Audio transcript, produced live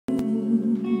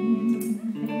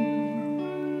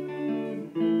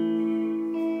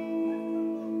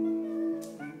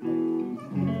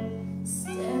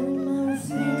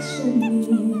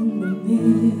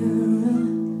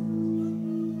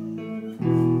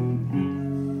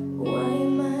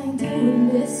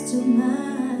to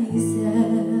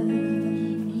myself,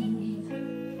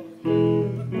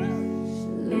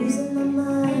 losing my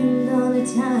mind on a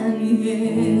tiny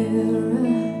error.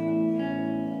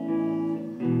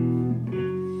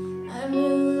 I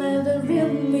really left the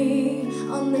real me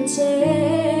on the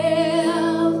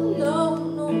shelf. No,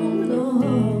 no,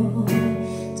 no,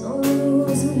 don't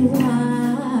lose who you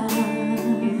are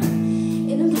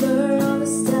in the blur of the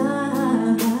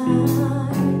stars.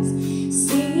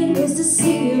 Seeing is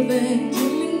deceiving,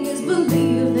 dreaming is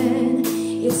believing.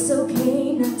 It's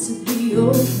okay not to be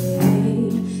okay.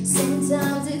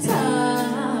 Sometimes it's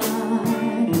hard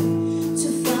to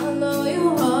follow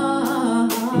your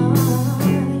heart,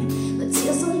 but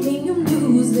tears don't mean you're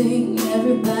losing.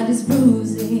 Everybody's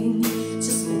bruising.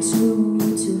 Just be true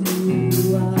to who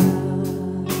you are.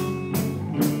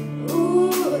 Who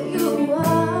you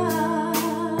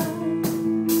are.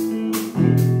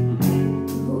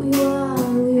 Who you are,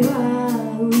 who you are,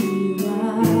 who you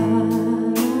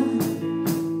are.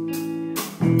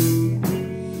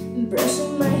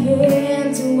 Brushing my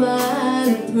hair to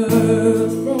one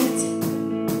perfect.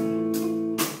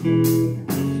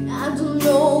 I don't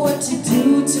know what to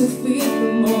do to feel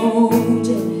the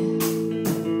motion.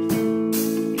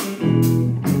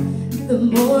 The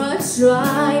more I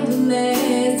try, the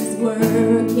less it's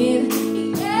working.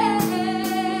 Yeah,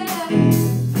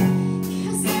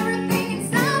 'cause everything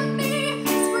inside me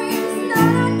screams no,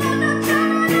 no, no, no, no,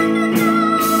 no, no, no.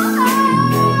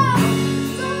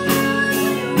 Don't lose who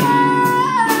you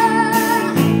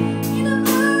are in the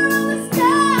blur of the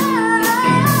stars.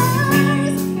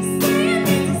 Seeing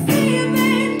is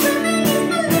deceiving, dreaming is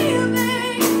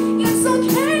believing. It's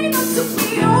okay not to be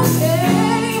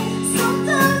okay.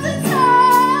 Sometimes it's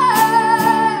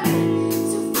hard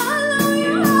to follow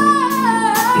your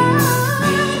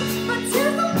heart, but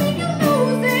tears don't mean you're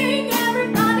losing.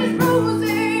 Everybody's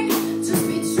bruising. Just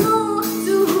be true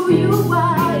to who you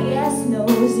are. Yes, no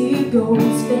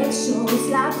egos, fake shows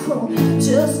like chrome.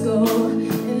 Just go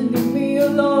and leave me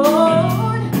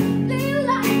alone. Live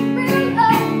life, real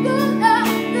love,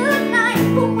 good night.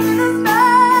 But when it's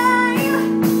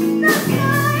mine, not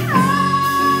my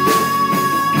home.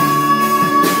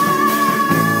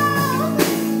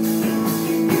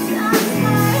 Not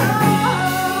my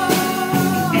home.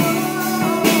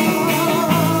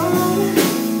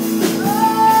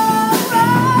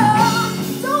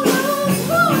 Don't lose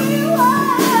who you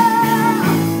are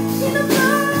in the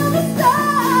blur of the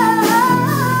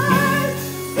stars.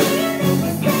 Seeing is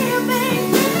deceiving,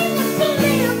 dreaming is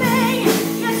believing.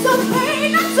 It's okay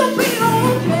not to be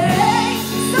okay.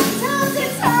 Sometimes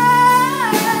it's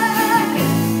hard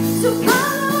to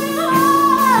follow your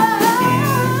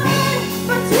heart,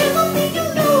 but tears don't mean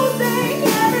you're losing.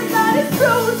 Everybody's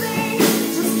bruising.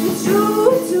 Just be true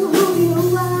to who you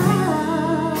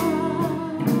are.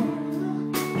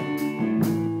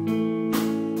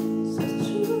 Just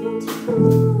true to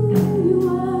who